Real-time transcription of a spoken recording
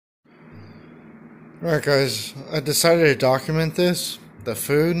Alright guys, I decided to document the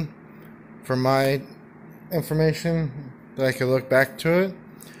food, for my information, that I could look back to it.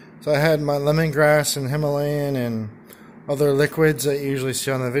 So I had my lemongrass and Himalayan and other liquids that you usually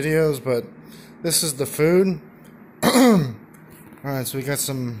see on the videos, but this is the food. Alright, so we got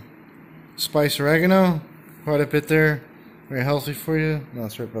some spiced oregano, quite a bit there, very healthy for you,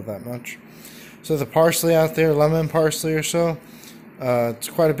 not sure about that much. So the parsley out there, lemon parsley or so, it's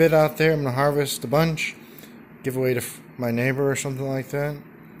quite a bit out there. I'm going to harvest a bunch, give away to my neighbor or something like that.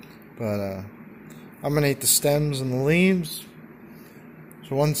 But I'm going to eat the stems and the leaves.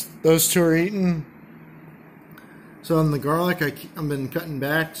 So once those two are eaten, so on the garlic, I've been cutting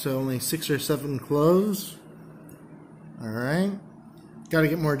back, so only 6 or 7 cloves. Alright. Got to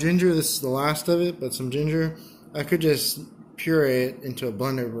get more ginger. This is the last of it, but some ginger. I could just puree it into a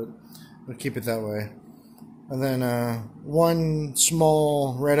blender, but I'll keep it that way. And then 1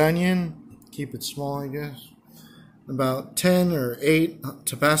 small red onion, keep it small I guess. About 10 or 8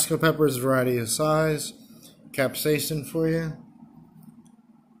 Tabasco peppers, variety of size. Capsaicin for you.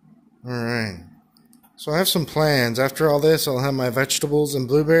 Alright. So I have some plans. After all this, I'll have my vegetables and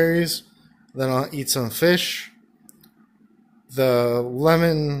blueberries. Then I'll eat some fish. The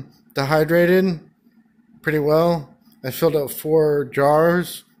lemon dehydrated pretty well. I filled up 4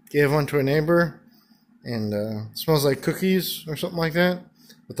 jars, gave one to a neighbor. And it smells like cookies or something like that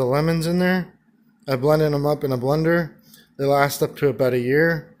with the lemons in there. I blended them up in a blender. They last up to about a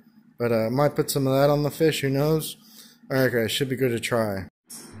year, but I might put some of that on the fish, who knows. Alright guys, should be good to try.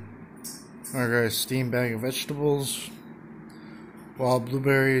 Alright guys, steamed bag of vegetables, wild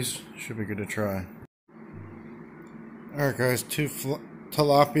blueberries, should be good to try. Alright guys, 2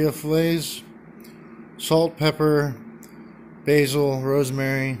 tilapia fillets, salt, pepper, basil,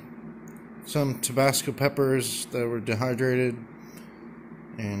 rosemary, some Tabasco peppers that were dehydrated,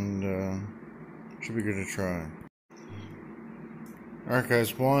 and should be good to try. Alright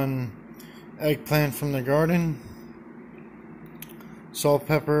guys, 1 eggplant from the garden, salt,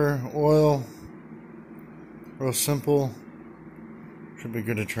 pepper, oil, real simple, should be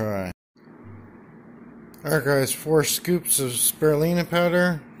good to try. Alright guys, 4 scoops of spirulina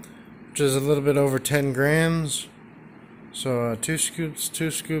powder, which is a little bit over 10 grams. So 2 scoops,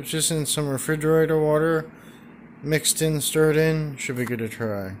 just in some refrigerator water, mixed in, stirred in, should be good to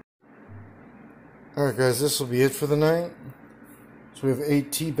try. Alright guys, this will be it for the night. So we have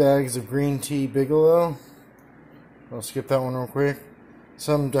 8 tea bags of green tea Bigelow. I'll skip that one real quick.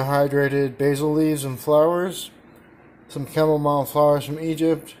 Some dehydrated basil leaves and flowers. Some chamomile flowers from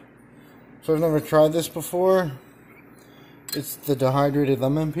Egypt. So I've never tried this before. It's the dehydrated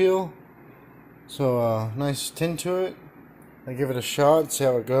lemon peel. So nice tint to it. I give it a shot, see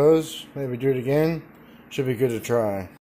how it goes. Maybe do it again. Should be good to try.